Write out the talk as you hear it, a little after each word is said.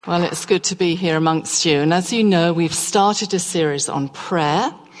Well, it's good to be here amongst you. And as you know, we've started a series on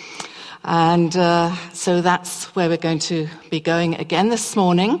prayer. And so that's where we're going to be going again this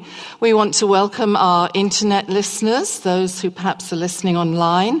morning. We want to welcome our internet listeners, those who perhaps are listening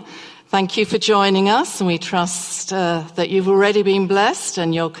online. Thank you for joining us, and we trust that you've already been blessed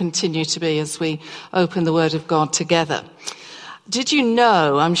and you'll continue to be as we open the Word of God together. Did you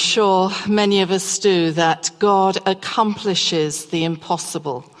know, I'm sure many of us do, that God accomplishes the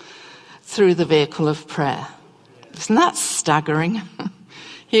impossible through the vehicle of prayer? Isn't that staggering?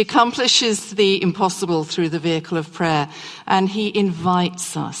 He accomplishes the impossible through the vehicle of prayer, and he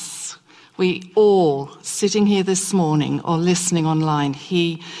invites us. We all, sitting here this morning or listening online,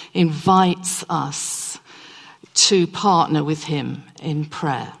 he invites us to partner with him in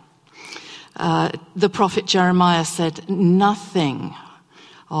prayer. The prophet Jeremiah said nothing,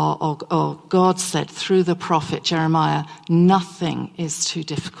 or God said through the prophet Jeremiah, nothing is too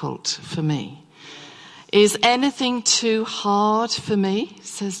difficult for me. Is anything too hard for me,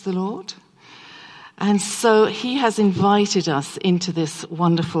 says the Lord? And so he has invited us into this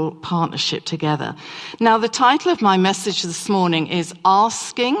wonderful partnership together. Now, the title of my message this morning is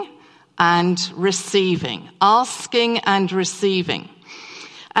Asking and Receiving. Asking and Receiving.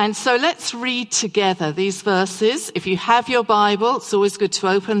 And so let's read together these verses. If you have your Bible, it's always good to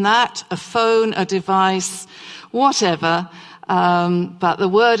open that, a phone, a device, whatever. But the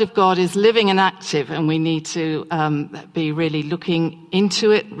Word of God is living and active, and we need to be really looking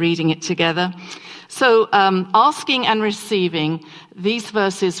into it, reading it together. So asking and receiving, these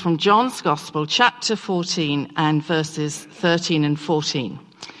verses from John's Gospel, chapter 14 and verses 13 and 14.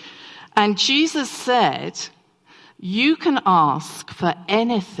 And Jesus said, "You can ask for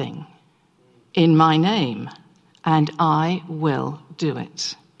anything in my name, and I will do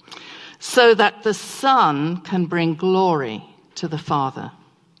it, so that the Son can bring glory to the Father.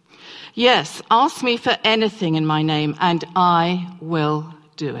 Yes, ask me for anything in my name, and I will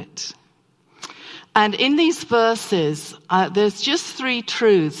do it." And in these verses, there's just three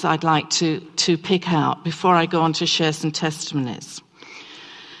truths I'd like to pick out before I go on to share some testimonies.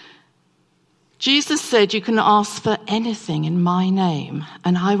 Jesus said, "You can ask for anything in my name,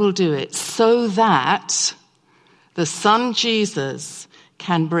 and I will do it, so that the Son Jesus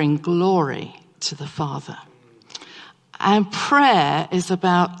can bring glory to the Father." And prayer is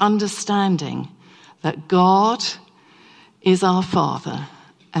about understanding that God is our Father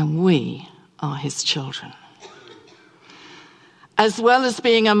and we are his children. As well as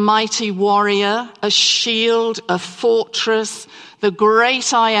being a mighty warrior, a shield, a fortress, the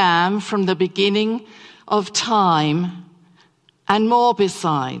great I am from the beginning of time, and more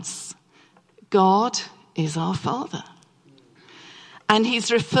besides, God is our Father. And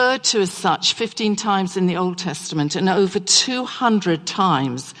he's referred to as such 15 times in the Old Testament and over 200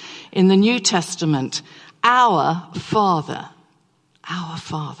 times in the New Testament. Our Father. Our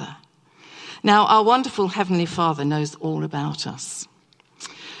Father. Now, our wonderful Heavenly Father knows all about us.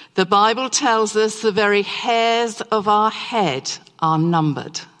 The Bible tells us the very hairs of our head are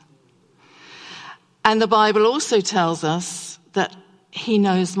numbered. And the Bible also tells us that he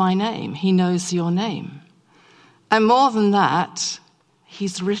knows my name. He knows your name. And more than that,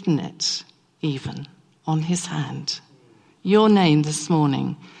 he's written it even on his hand. Your name this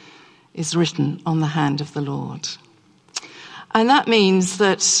morning is written on the hand of the Lord. And that means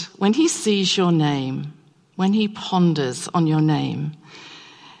that when he sees your name, when he ponders on your name,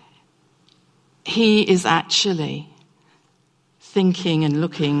 he is actually thinking and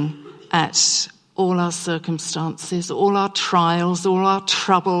looking at all our circumstances, all our trials, all our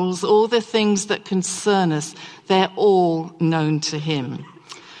troubles, all the things that concern us. They're all known to him.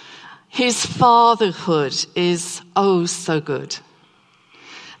 His fatherhood is oh so good.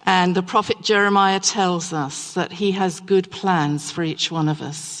 And the prophet Jeremiah tells us that he has good plans for each one of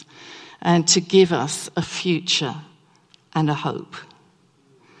us and to give us a future and a hope.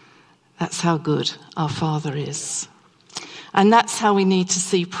 That's how good our Father is. And that's how we need to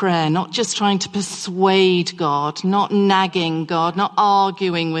see prayer, not just trying to persuade God, not nagging God, not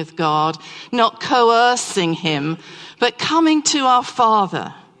arguing with God, not coercing him, but coming to our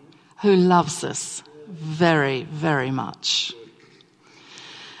Father who loves us very, very much.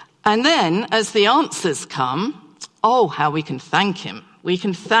 And then, as the answers come, oh, how we can thank him. We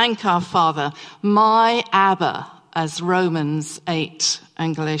can thank our Father, my Abba, as Romans 8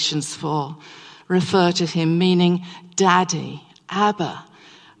 and Galatians 4 refer to him, meaning Daddy, Abba.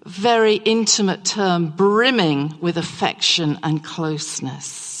 Very intimate term, brimming with affection and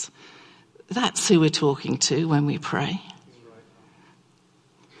closeness. That's who we're talking to when we pray.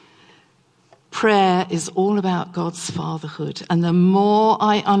 Prayer is all about God's fatherhood. And the more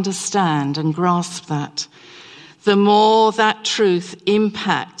I understand and grasp that, the more that truth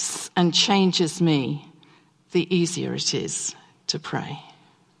impacts and changes me, the easier it is to pray.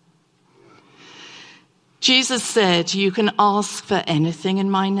 Jesus said, you can ask for anything in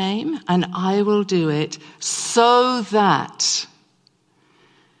my name, and I will do it, so that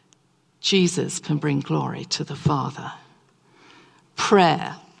Jesus can bring glory to the Father.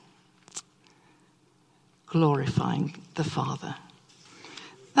 Prayer, glorifying the Father.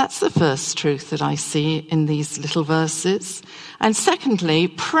 That's the first truth that I see in these little verses. And secondly,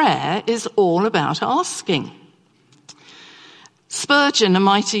 prayer is all about asking. Spurgeon, a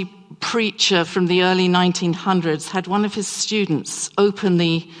mighty preacher from the early 1900s, had one of his students open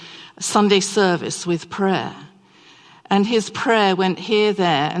the Sunday service with prayer. And his prayer went here,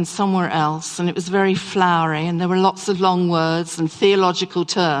 there, and somewhere else, and it was very flowery, and there were lots of long words and theological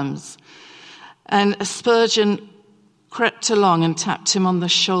terms. And Spurgeon crept along and tapped him on the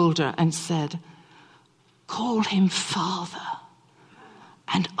shoulder and said, call him Father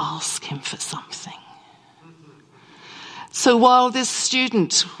and ask him for something. So while this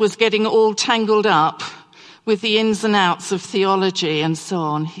student was getting all tangled up with the ins and outs of theology and so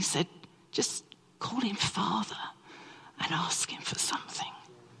on, he said, just call him Father and ask him for something.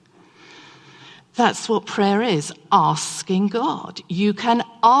 That's what prayer is, asking God. You can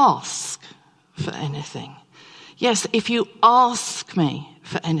ask for anything. Yes, if you ask me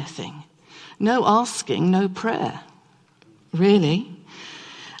for anything. No asking, no prayer. Really?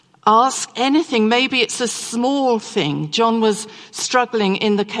 Ask anything. Maybe it's a small thing. John was struggling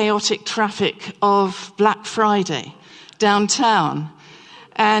in the chaotic traffic of Black Friday downtown.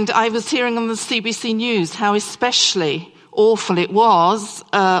 And I was hearing on the CBC News how especially awful it was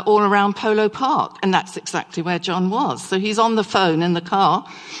all around Polo Park. And that's exactly where John was. So he's on the phone in the car.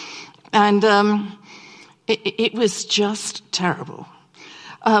 And it was just terrible.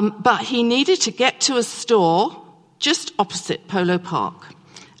 But he needed to get to a store just opposite Polo Park.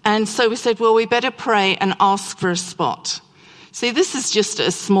 And so we said, well, we better pray and ask for a spot. See, this is just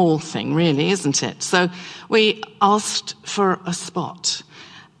a small thing, really, isn't it? So we asked for a spot.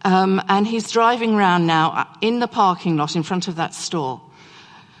 And he's driving around now in the parking lot in front of that store.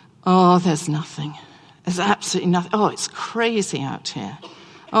 Oh, there's nothing. There's absolutely nothing. Oh, it's crazy out here.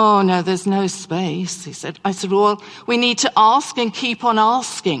 Oh, no, there's no space, he said. I said, well, we need to ask and keep on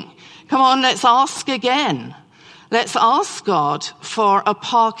asking. Come on, let's ask again. Let's ask God for a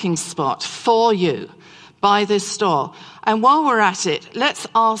parking spot for you by this store. And while we're at it, let's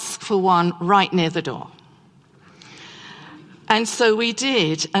ask for one right near the door. And so we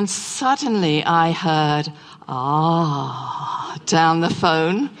did. And suddenly I heard, down the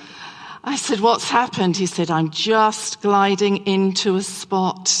phone. I said, what's happened? He said, I'm just gliding into a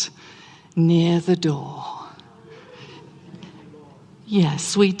spot near the door.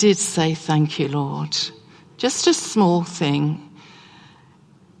 Yes, we did say thank you, Lord. Just a small thing.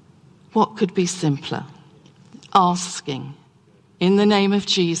 What could be simpler? Asking in the name of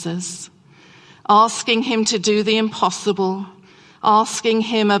Jesus, asking him to do the impossible, asking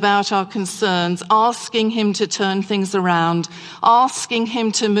him about our concerns, asking him to turn things around, asking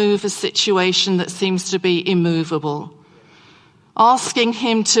him to move a situation that seems to be immovable, asking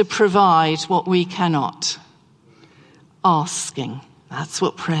him to provide what we cannot. Asking. That's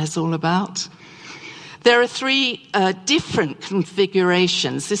what prayer's all about. There are three different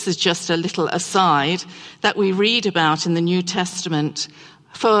configurations. This is just a little aside that we read about in the New Testament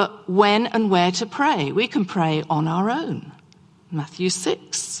for when and where to pray. We can pray on our own. Matthew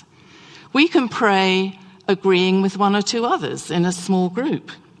 6. We can pray agreeing with one or two others in a small group.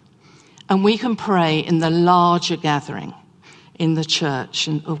 And we can pray in the larger gathering in the church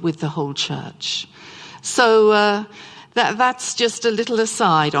and with the whole church. So that's just a little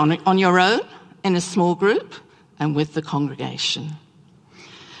aside on your own, in a small group, and with the congregation.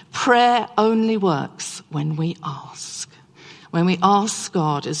 Prayer only works when we ask. When we ask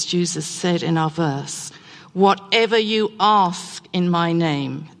God, as Jesus said in our verse, whatever you ask in my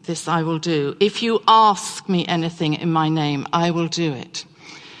name, this I will do. If you ask me anything in my name, I will do it.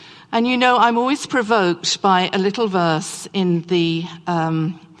 And you know, I'm always provoked by a little verse in the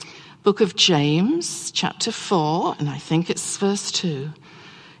book of James, chapter 4, and I think it's verse 2.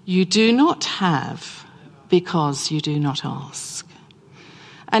 You do not have because you do not ask.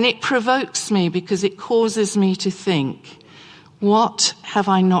 And it provokes me because it causes me to think, what have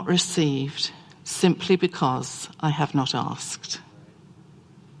I not received simply because I have not asked?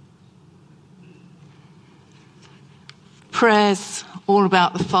 Prayer's all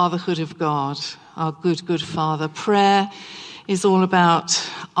about the fatherhood of God, our good, good Father. Prayer is all about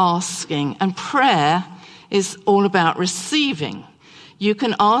asking, and prayer is all about receiving. You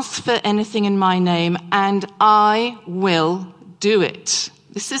can ask for anything in my name, and I will do it.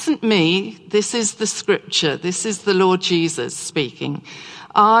 This isn't me. This is the scripture. This is the Lord Jesus speaking.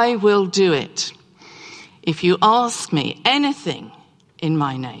 I will do it. If you ask me anything in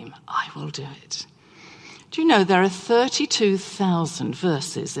my name, I will do it. Do you know there are 32,000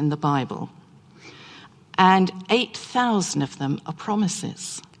 verses in the Bible, and 8,000 of them are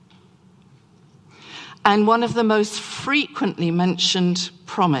promises? And one of the most frequently mentioned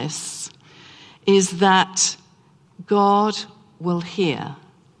promise is that God will hear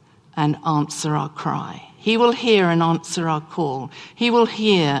and answer our cry. He will hear and answer our call. He will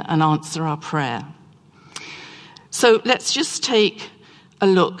hear and answer our prayer. So let's just take a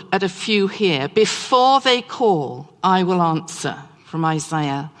look at a few here. Before they call, I will answer, from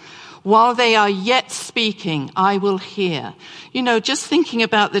Isaiah. While they are yet speaking, I will hear. You know, just thinking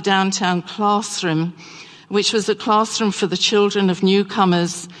about the downtown classroom, which was a classroom for the children of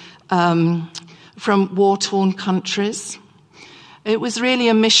newcomers from war-torn countries. It was really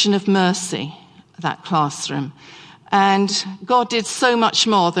a mission of mercy, that classroom. And God did so much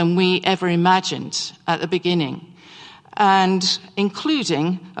more than we ever imagined at the beginning. And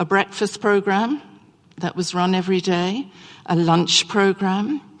including a breakfast program that was run every day, a lunch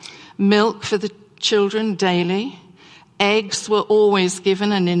program, milk for the children daily, eggs were always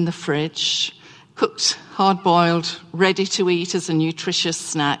given and in the fridge, cooked, hard-boiled, ready to eat as a nutritious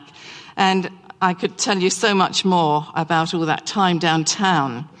snack. And I could tell you so much more about all that time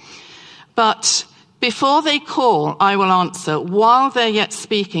downtown. But before they call, I will answer. While they're yet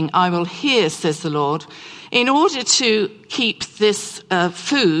speaking, I will hear, says the Lord. In order to keep this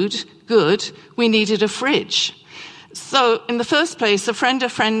food good, we needed a fridge. So in the first place, a friend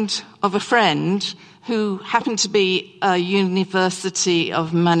of a friend who happened to be a University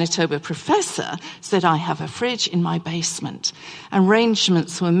of Manitoba professor said, I have a fridge in my basement.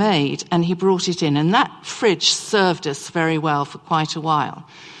 Arrangements were made and he brought it in, and that fridge served us very well for quite a while.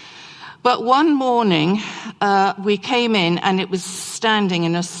 But one morning we came in and it was standing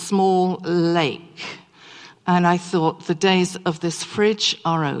in a small lake. And I thought, the days of this fridge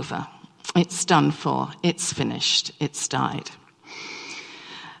are over. It's done for. It's finished. It's died.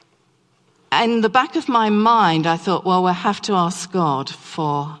 In the back of my mind, I thought, well, we'll have to ask God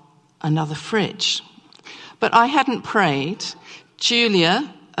for another fridge. But I hadn't prayed.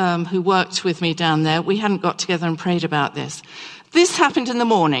 Julia, who worked with me down there, we hadn't got together and prayed about this. This happened in the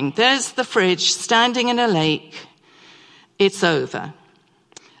morning. There's the fridge standing in a lake. It's over.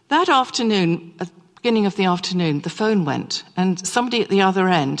 That afternoon, at the beginning of the afternoon, the phone went, and somebody at the other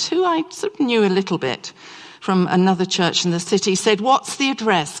end, who I sort of knew a little bit from another church in the city, said, what's the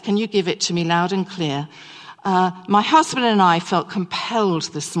address? Can you give it to me loud and clear? My husband and I felt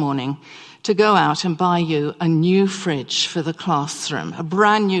compelled this morning to go out and buy you a new fridge for the classroom, a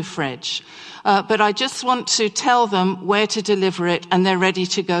brand new fridge. But I just want to tell them where to deliver it, and they're ready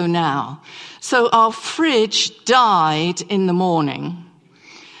to go now. So our fridge died in the morning.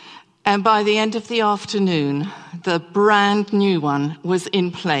 And by the end of the afternoon, the brand new one was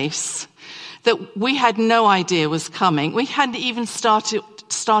in place that we had no idea was coming. We hadn't even started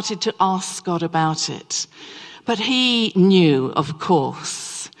to ask God about it. But he knew, of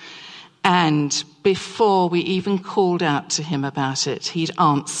course. And before we even called out to him about it, he'd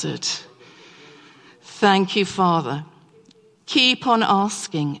answered. Thank you, Father. Keep on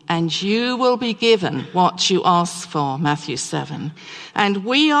asking, and you will be given what you ask for, Matthew 7. And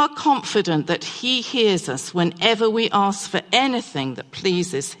we are confident that he hears us whenever we ask for anything that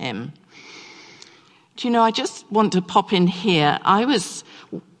pleases him. Do you know, I just want to pop in here. I was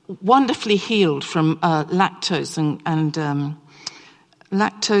wonderfully healed from lactose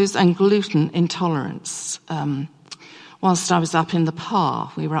and gluten intolerance whilst I was up in the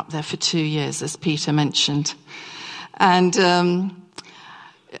PAR. We were up there for 2 years, as Peter mentioned. And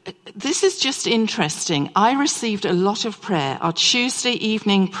this is just interesting. I received a lot of prayer. Our Tuesday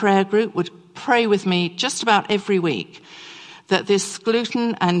evening prayer group would pray with me just about every week that this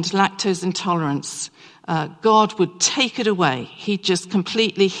gluten and lactose intolerance, God would take it away. He'd just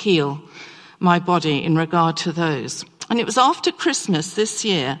completely heal my body in regard to those. And it was after Christmas this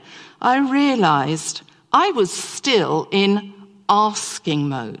year, I realized I was still in asking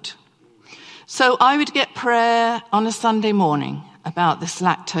mode. So I would get prayer on a Sunday morning about this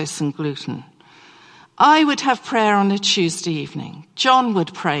lactose and gluten. I would have prayer on a Tuesday evening. John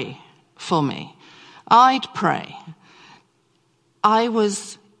would pray for me. I'd pray. I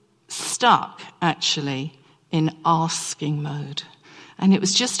was stuck, actually, in asking mode. And it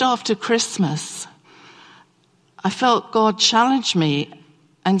was just after Christmas, I felt God challenge me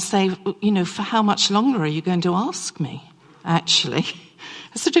and say, for how much longer are you going to ask me, actually?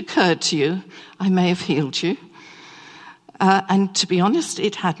 Has it occurred to you I may have healed you? And to be honest,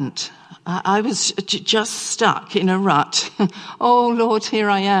 it hadn't. I was just stuck in a rut. Oh, Lord, here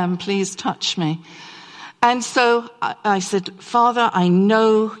I am. Please touch me. And so I said, Father, I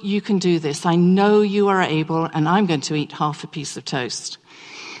know you can do this. I know you are able, and I'm going to eat half a piece of toast,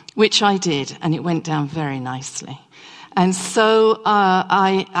 which I did, and it went down very nicely. And so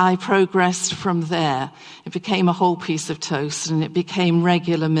I progressed from there. It became a whole piece of toast, and it became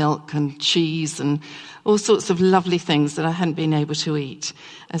regular milk and cheese and all sorts of lovely things that I hadn't been able to eat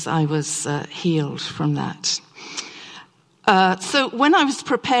as I was healed from that. So when I was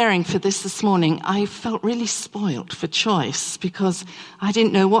preparing for this morning, I felt really spoilt for choice because I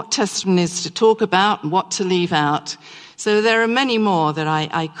didn't know what testimonies to talk about and what to leave out. So there are many more that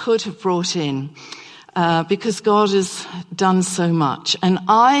I could have brought in because God has done so much. And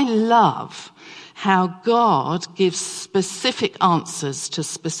I love how God gives specific answers to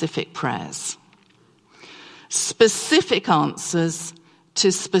specific prayers. Specific answers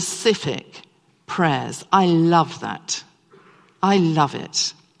to specific prayers. I love that. I love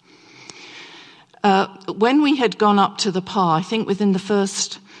it. When we had gone up to the PAR, I think within the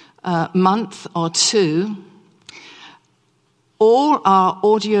first month or two, all our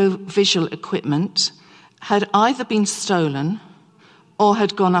audio-visual equipment had either been stolen or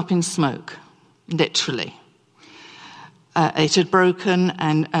had gone up in smoke, literally. It had broken,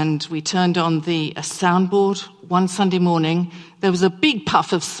 and we turned on a soundboard one Sunday morning. There was a big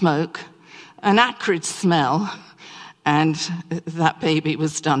puff of smoke, an acrid smell, and that baby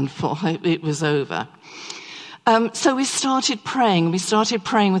was done for. It was over. So we started praying. We started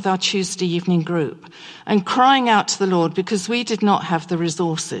praying with our Tuesday evening group and crying out to the Lord because we did not have the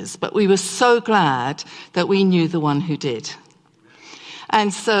resources, but we were so glad that we knew the one who did.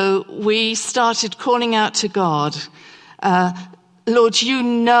 And so we started calling out to God, Lord, you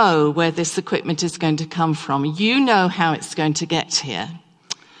know where this equipment is going to come from. You know how it's going to get here.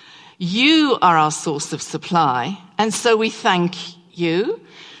 You are our source of supply, and so we thank you.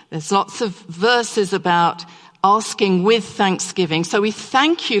 There's lots of verses about asking with thanksgiving. So we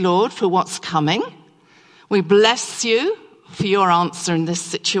thank you, Lord, for what's coming. We bless you for your answer in this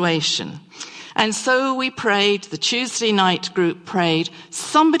situation. And so we prayed, the Tuesday night group prayed.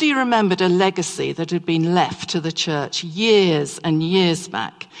 Somebody remembered a legacy that had been left to the church years and years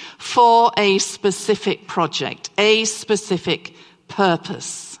back for a specific project, a specific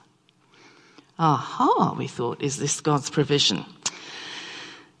purpose. Aha, we thought, is this God's provision?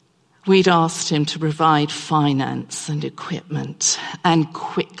 We'd asked him to provide finance and equipment, and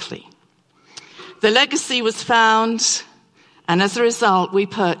quickly. The legacy was found, and as a result, we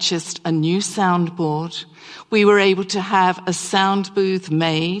purchased a new soundboard. We were able to have a sound booth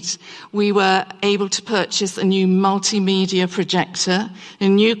made. We were able to purchase a new multimedia projector, a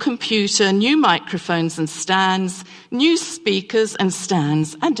new computer, new microphones and stands, new speakers and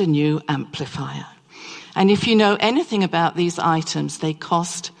stands, and a new amplifier. And if you know anything about these items, they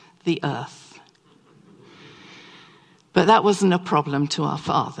cost the earth. But that wasn't a problem to our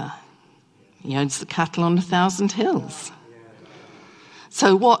Father. He owns the cattle on 1,000 hills.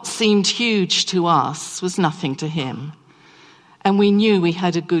 So what seemed huge to us was nothing to him. And we knew we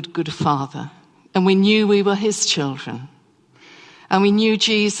had a good Father. And we knew we were his children. And we knew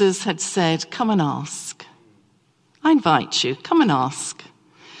Jesus had said, come and ask. I invite you, come and ask.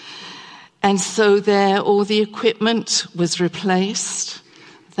 And so there, all the equipment was replaced.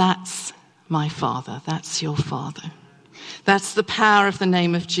 That's my Father. That's your Father. That's the power of the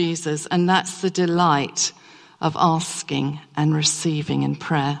name of Jesus. And that's the delight of asking and receiving in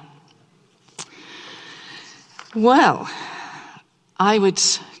prayer. Well, I would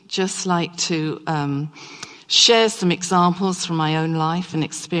just like to share some examples from my own life and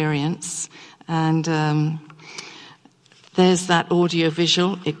experience. And there's that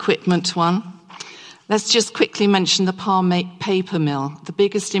audio-visual equipment one. Let's just quickly mention the PAR paper mill, the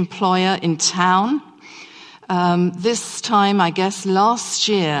biggest employer in town. This time, I guess, last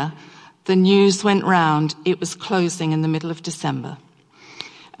year, the news went round, it was closing in the middle of December.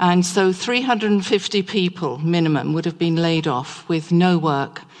 And so 350 people minimum would have been laid off with no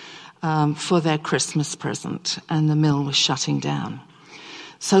work for their Christmas present, and the mill was shutting down.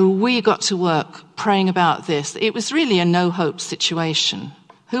 So we got to work praying about this. It was really a no-hope situation.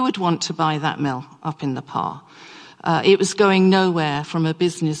 Who would want to buy that mill up in the PAR? It was going nowhere from a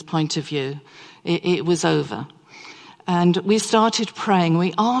business point of view. It was over. And we started praying.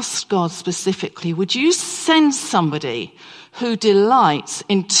 We asked God specifically, would you send somebody who delights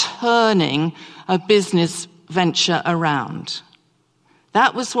in turning a business venture around.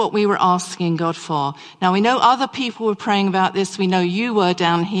 That was what we were asking God for. Now, we know other people were praying about this. We know you were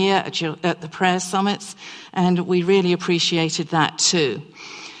down here at the prayer summits, and we really appreciated that too.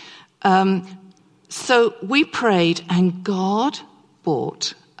 So we prayed, and God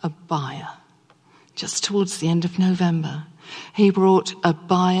brought a buyer just towards the end of November. He brought a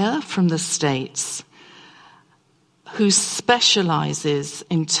buyer from the States who specializes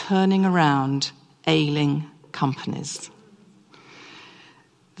in turning around ailing companies.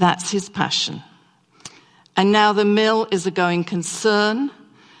 That's his passion. And now the mill is a going concern.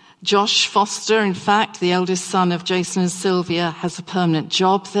 Josh Foster, in fact, the eldest son of Jason and Sylvia, has a permanent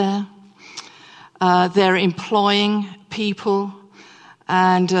job there. They're employing people,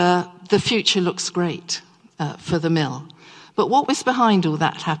 and the future looks great for the mill. But what was behind all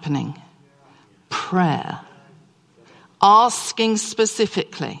that happening? Prayer. Asking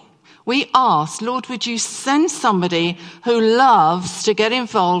specifically. We asked, Lord, would you send somebody who loves to get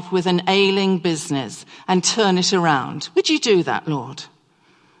involved with an ailing business and turn it around? Would you do that, Lord?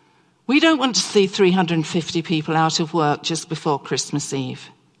 We don't want to see 350 people out of work just before Christmas Eve.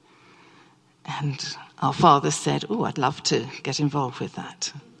 And our father said, oh, I'd love to get involved with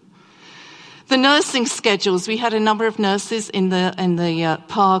that. The nursing schedules, we had a number of nurses in the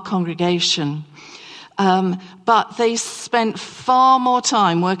PAR congregation. But they spent far more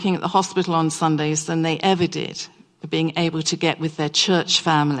time working at the hospital on Sundays than they ever did, being able to get with their church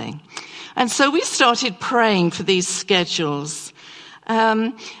family. And so we started praying for these schedules.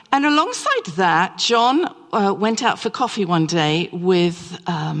 And alongside that, John went out for coffee one day with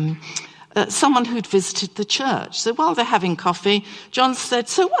someone who'd visited the church. So while they're having coffee, John said,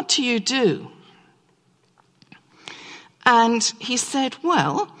 so what do you do? And he said,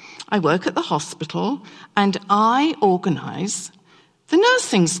 well, I work at the hospital and I organize the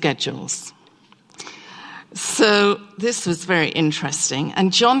nursing schedules. So this was very interesting.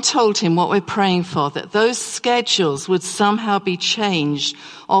 And John told him what we're praying for, that those schedules would somehow be changed,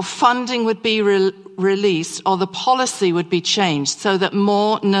 or funding would be released, or the policy would be changed so that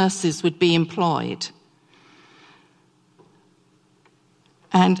more nurses would be employed.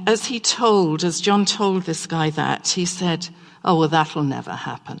 And as John told this guy that, he said, oh, well, that'll never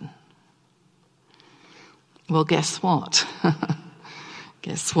happen. Well, guess what?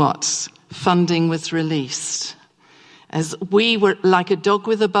 Guess what? Funding was released. As we were like a dog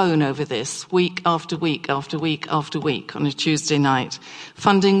with a bone over this, week after week after week after week on a Tuesday night,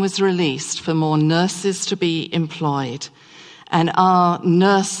 funding was released for more nurses to be employed. And our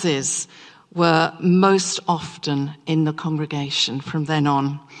nurses were most often in the congregation from then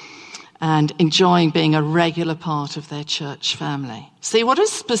on and enjoying being a regular part of their church family. See, what a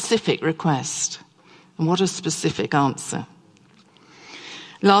specific request and what a specific answer.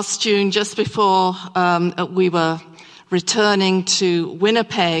 Last June, just before we were returning to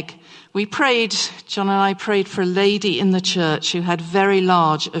Winnipeg, John and I prayed for a lady in the church who had very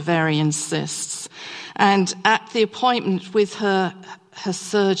large ovarian cysts. And at the appointment with her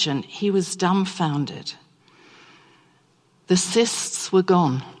surgeon, he was dumbfounded. The cysts were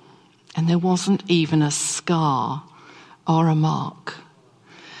gone, and there wasn't even a scar or a mark.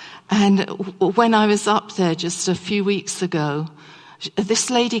 And when I was up there just a few weeks ago, this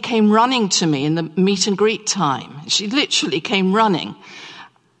lady came running to me in the meet and greet time. She literally came running.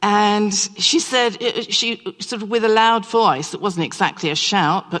 And she said, she sort of with a loud voice, it wasn't exactly a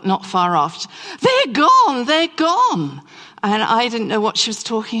shout, but not far off, they're gone, they're gone. And I didn't know what she was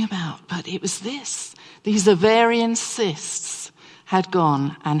talking about, but it was this. These ovarian cysts had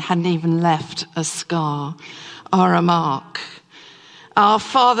gone and hadn't even left a scar or a mark. Our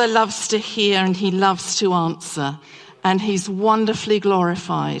Father loves to hear and he loves to answer, and he's wonderfully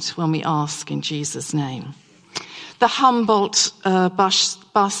glorified when we ask in Jesus' name. The Humboldt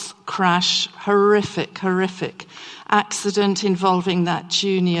bus crash, horrific accident involving that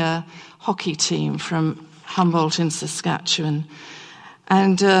junior hockey team from Humboldt in Saskatchewan.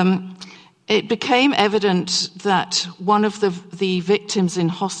 And it became evident that one of the victims in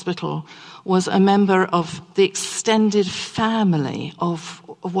hospital was a member of the extended family of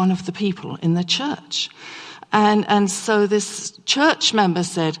one of the people in the church. And so this church member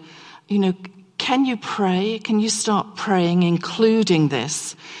said, can you pray? Can you start praying, including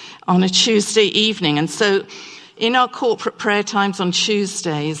this on a Tuesday evening? And so in our corporate prayer times on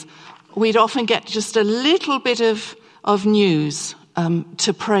Tuesdays, we'd often get just a little bit of news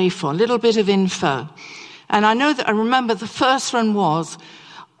to pray for, a little bit of info. And I remember the first one was,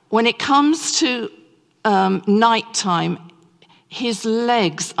 when it comes to nighttime, his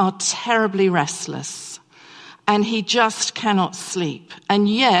legs are terribly restless and he just cannot sleep. And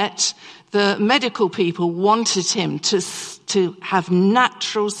yet The medical people wanted him to have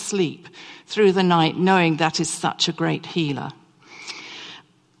natural sleep through the night, knowing that is such a great healer.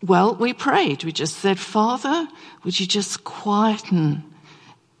 Well, we prayed. We just said, Father, would you just quieten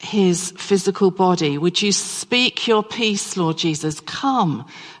his physical body? Would you speak your peace, Lord Jesus? Come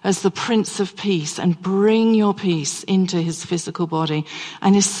as the Prince of Peace and bring your peace into his physical body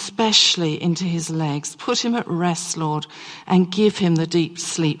and especially into his legs. Put him at rest, Lord, and give him the deep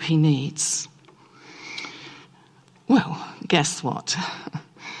sleep he needs. Well, guess what?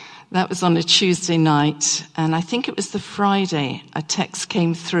 That was on a Tuesday night, and I think it was the Friday a text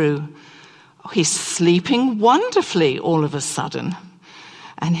came through. Oh, he's sleeping wonderfully all of a sudden.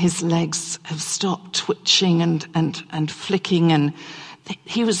 And his legs have stopped twitching and flicking, and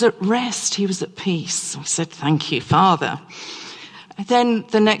he was at rest, he was at peace. I said, thank you, Father. And then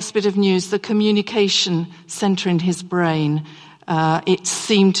the next bit of news, the communication center in his brain, it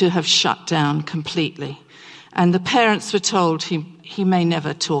seemed to have shut down completely. And the parents were told he may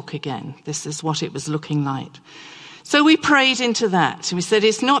never talk again. This is what it was looking like. So we prayed into that. We said,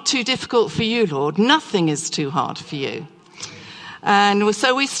 it's not too difficult for you, Lord. Nothing is too hard for you. And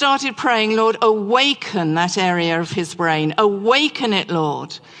so we started praying, Lord, awaken that area of his brain. Awaken it,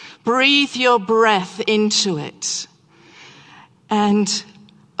 Lord. Breathe your breath into it. And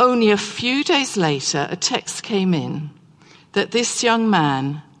only a few days later, a text came in that this young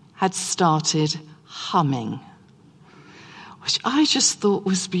man had started humming, which I just thought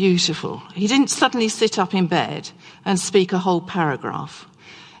was beautiful. He didn't suddenly sit up in bed and speak a whole paragraph.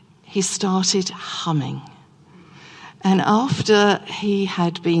 He started humming. And after he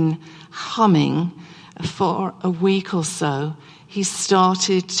had been humming for a week or so, he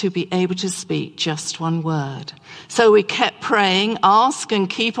started to be able to speak just one word. So we kept praying, ask and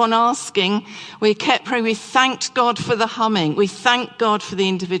keep on asking. We kept praying. We thanked God for the humming. We thanked God for the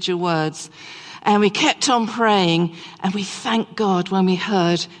individual words. And we kept on praying, and we thanked God when we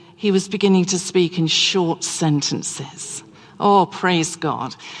heard he was beginning to speak in short sentences. Oh, praise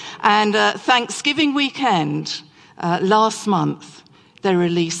God. And Thanksgiving weekend, last month, they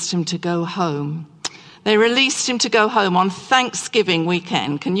released him to go home. They released him to go home on Thanksgiving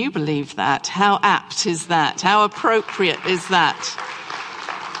weekend. Can you believe that? How apt is that? How appropriate is that?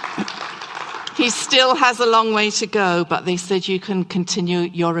 He still has a long way to go, but they said you can continue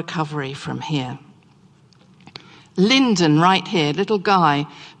your recovery from here. Lyndon, right here, little guy,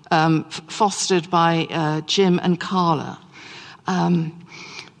 fostered by Jim and Carla.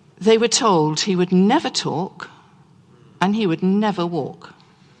 They were told he would never talk and he would never walk.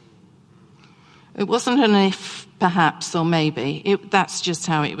 It wasn't an if, perhaps, or maybe. That's just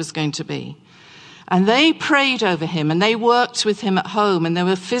how it was going to be. And they prayed over him and they worked with him at home, and there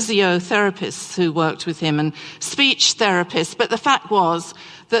were physiotherapists who worked with him and speech therapists. But the fact was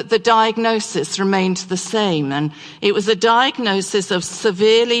that the diagnosis remained the same, and it was a diagnosis of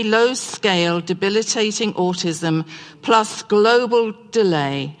severely low-scale debilitating autism plus global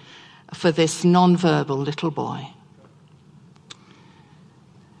delay for this non-verbal little boy.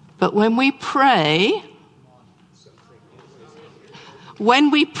 But when we pray,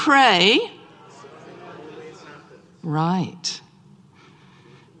 right.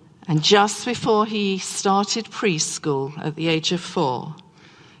 And just before he started preschool at the age of 4,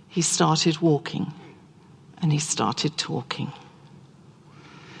 he started walking and he started talking.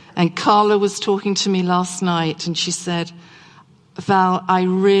 And Carla was talking to me last night and she said, Val, I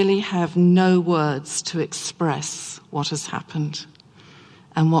really have no words to express what has happened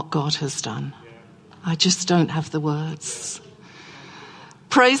and what God has done. I just don't have the words.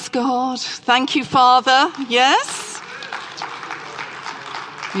 Praise God. Thank you, Father. Yes?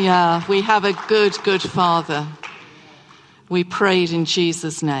 Yeah, we have a good Father. We prayed in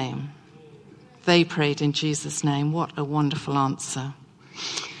Jesus' name. They prayed in Jesus' name. What a wonderful answer.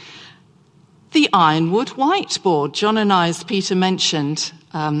 The Ironwood whiteboard. John and I, as Peter mentioned,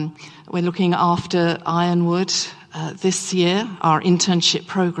 we're looking after Ironwood this year, our internship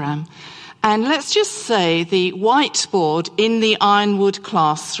program. And let's just say the whiteboard in the Ironwood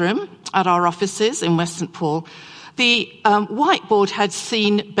classroom at our offices in West St Paul, the whiteboard had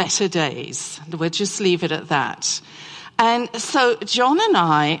seen better days. We'll just leave it at that. And so John and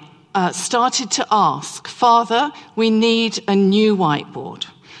I started to ask, Father, we need a new whiteboard.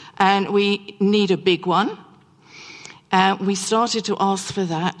 And we need a big one. And we started to ask for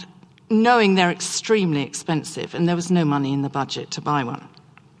that, knowing they're extremely expensive, and there was no money in the budget to buy one.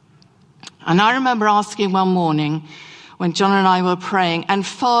 And I remember asking one morning when John and I were praying, and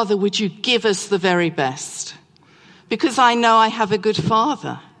Father, would you give us the very best? Because I know I have a good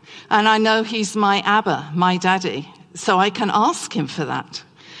Father, and I know he's my Abba, my daddy, so I can ask him for that.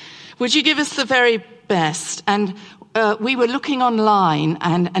 Would you give us the very best? And we were looking online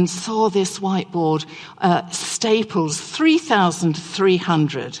and saw this whiteboard, Staples,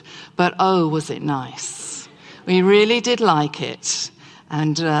 3,300. But oh, was it nice. We really did like it.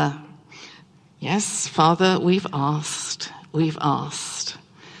 And yes, Father, we've asked.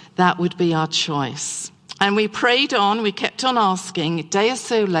 That would be our choice. And we prayed on, we kept on asking. A day or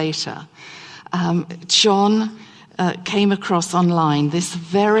so later, John came across online this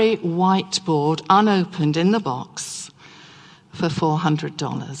very whiteboard, unopened in the box, for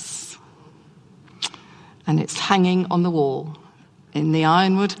 $400. And it's hanging on the wall in the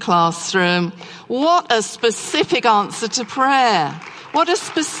Ironwood classroom. What a specific answer to prayer. What a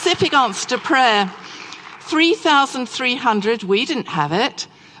specific answer to prayer. 3,300, we didn't have it.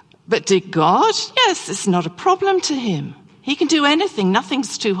 But did God? Yes, it's not a problem to him. He can do anything.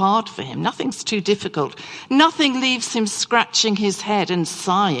 Nothing's too hard for him. Nothing's too difficult. Nothing leaves him scratching his head and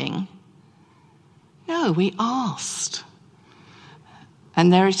sighing. No, we asked.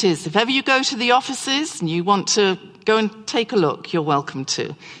 And there it is. If ever you go to the offices and you want to go and take a look, you're welcome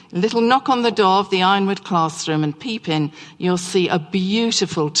to. A little knock on the door of the Ironwood classroom and peep in, you'll see a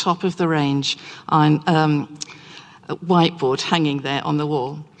beautiful top-of-the-range whiteboard hanging there on the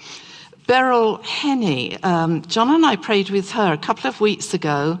wall. Beryl Henney, John and I prayed with her a couple of weeks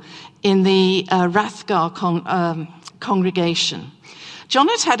ago in the Rathgar congregation. John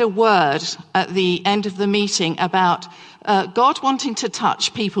had a word at the end of the meeting about God wanting to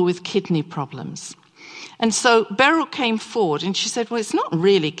touch people with kidney problems. And so Beryl came forward and she said, well, it's not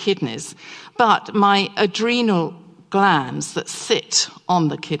really kidneys, but my adrenal glands that sit on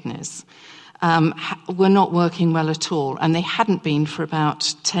the kidneys were not working well at all, and they hadn't been for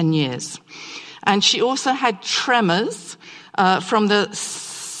about 10 years. And she also had tremors from the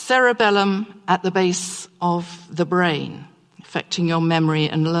cerebellum at the base of the brain, affecting your memory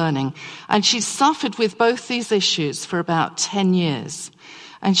and learning. And she suffered with both these issues for about 10 years.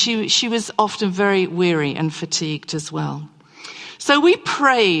 And she was often very weary and fatigued as well. So we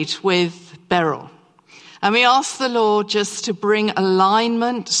prayed with Beryl, and we asked the Lord just to bring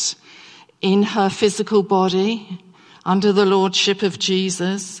alignment in her physical body under the lordship of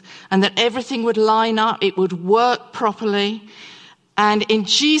Jesus, and that everything would line up, it would work properly, and in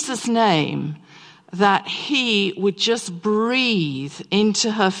Jesus' name, that he would just breathe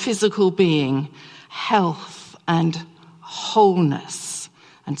into her physical being health and wholeness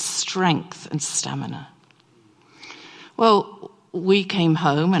and strength and stamina. Well, we came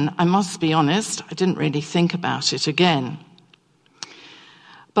home, and I must be honest, I didn't really think about it again.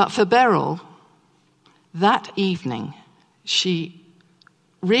 But for Beryl, that evening, she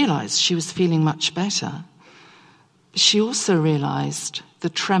realized she was feeling much better. She also realized the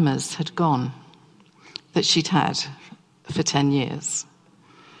tremors had gone that she'd had for 10 years.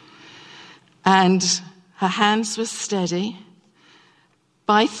 And her hands were steady.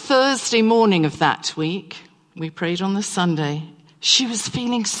 By Thursday morning of that week, we prayed on the Sunday, she was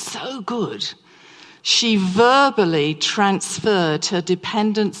feeling so good. She verbally transferred her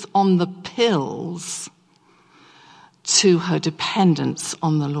dependence on the pills to her dependence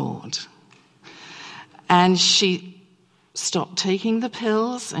on the Lord. And she stopped taking the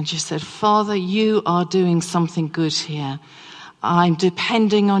pills and she said, Father, you are doing something good here. I'm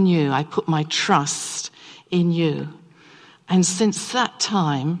depending on you. I put my trust in you. And since that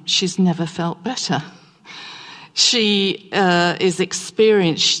time, she's never felt better. She is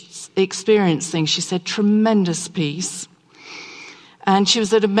experiencing, she said, tremendous peace. And she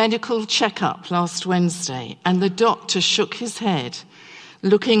was at a medical checkup last Wednesday, and the doctor shook his head,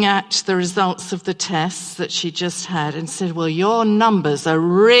 looking at the results of the tests that she just had, and said, well, your numbers are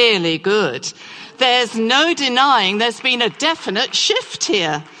really good. There's no denying there's been a definite shift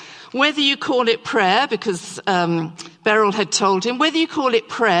here. Whether you call it prayer, because Beryl had told him, whether you call it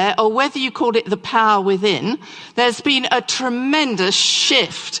prayer or whether you call it the power within, there's been a tremendous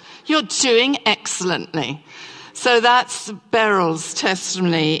shift. You're doing excellently. So that's Beryl's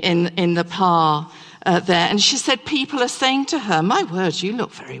testimony in the power there. And she said people are saying to her, my word, you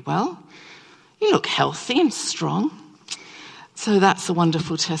look very well. You look healthy and strong. So that's a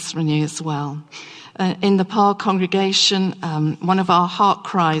wonderful testimony as well. In the Parr congregation, one of our heart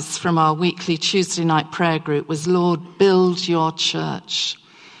cries from our weekly Tuesday night prayer group was, Lord, build your church.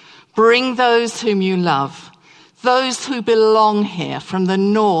 Bring those whom you love, those who belong here from the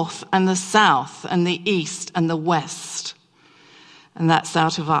north and the south and the east and the west. And that's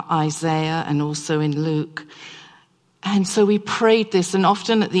out of our Isaiah and also in Luke. And so we prayed this, and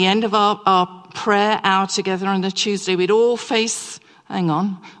often at the end of our prayer hour together on the Tuesday, we'd all face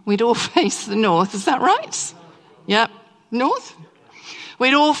the north. Is that right? Yep. North?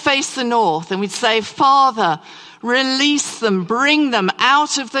 We'd all face the north and we'd say, Father, release them, bring them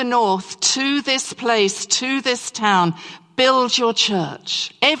out of the north to this place, to this town. Build your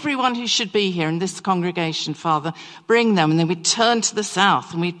church. Everyone who should be here in this congregation, Father, bring them. And then we'd turn to the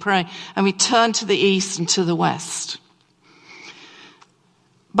south and we'd pray, and we'd turn to the east and to the west.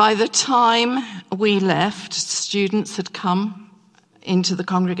 By the time we left, students had come into the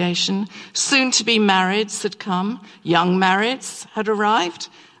congregation. Soon-to-be marrieds had come. Young marrieds had arrived.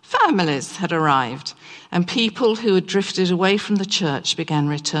 Families had arrived. And people who had drifted away from the church began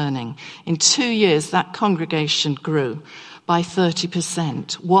returning. In 2 years, that congregation grew by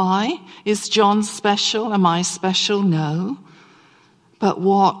 30%. Why? Is John special? Am I special? No. But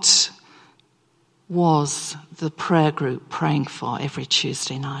what was the prayer group praying for every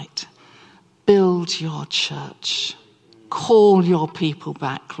Tuesday night? Build your church. Call your people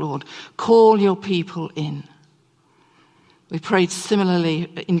back, Lord. Call your people in. We prayed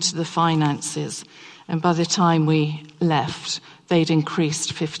similarly into the finances, and by the time we left, they'd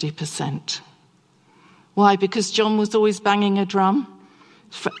increased 50%. Why? Because John was always banging a drum,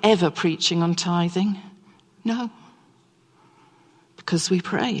 forever preaching on tithing? No. Because we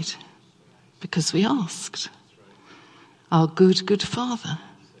prayed. Because we asked. Our good, good Father.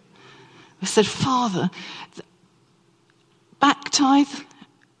 We said, Father, back tithes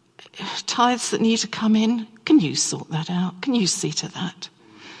that need to come in, can you sort that out? Can you see to that?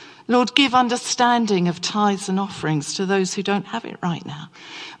 Lord, give understanding of tithes and offerings to those who don't have it right now.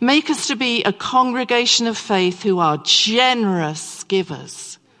 Make us to be a congregation of faith who are generous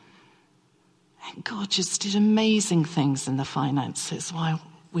givers. And God just did amazing things in the finances while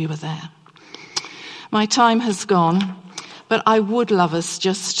we were there. My time has gone, but I would love us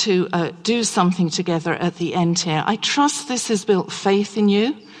just to do something together at the end here. I trust this has built faith in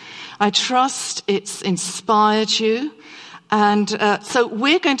you. I trust it's inspired you. And so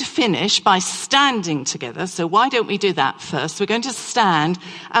we're going to finish by standing together. So why don't we do that first? We're going to stand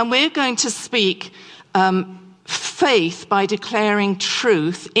and we're going to speak faith by declaring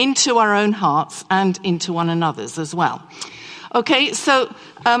truth into our own hearts and into one another's as well. Okay, so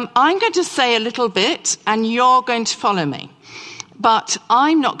I'm going to say a little bit and you're going to follow me. But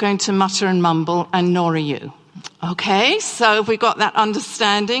I'm not going to mutter and mumble, and nor are you. Okay, so if we got that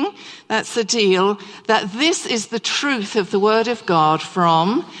understanding, that's the deal, that this is the truth of the Word of God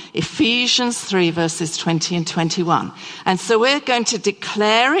from Ephesians 3, verses 20 and 21. And so we're going to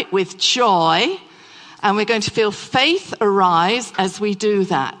declare it with joy, and we're going to feel faith arise as we do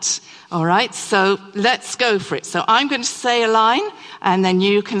that. All right, so let's go for it. So I'm going to say a line, and then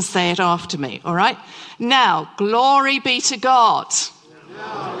you can say it after me. All right? Now, glory be to God.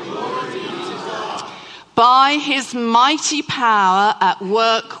 Now, glory be to God. By his mighty power at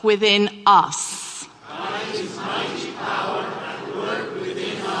work within us. By his mighty power at work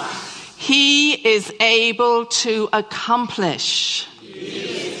within us. He is able to accomplish. He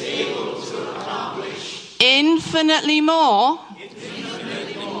is able to accomplish. Infinitely more.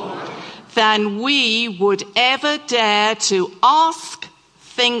 Than we would ever dare to ask,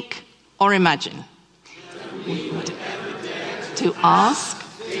 think, or imagine. To ask,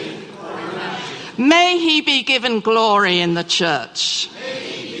 think, or imagine. May he be given glory in the church. May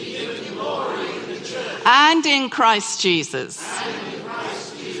he be given glory in the church. And in Christ Jesus.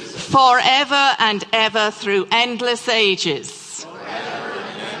 Forever and ever through endless ages.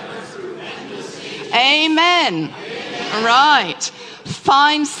 Amen. Right.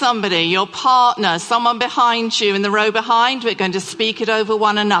 Find somebody, your partner, someone behind you in the row behind. We're going to speak it over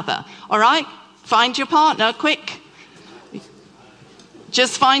one another. All right? Find your partner, quick.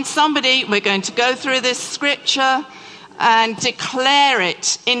 Just find somebody. We're going to go through this scripture and declare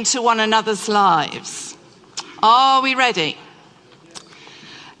it into one another's lives. Are we ready?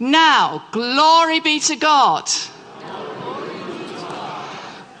 Now, glory be to God.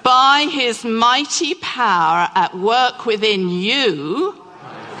 By his mighty power at work within you,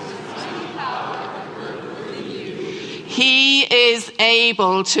 he is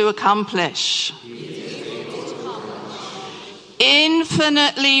able to accomplish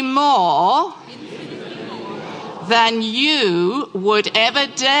infinitely more than you would ever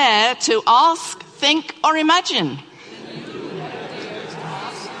dare to ask, think, or imagine.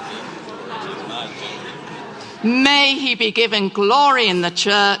 May he be given glory in the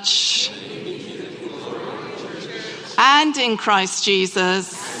church and in Christ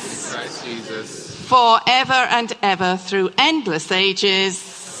Jesus, forever and ever through endless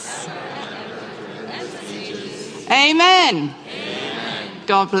ages. Amen.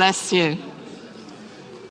 God bless you.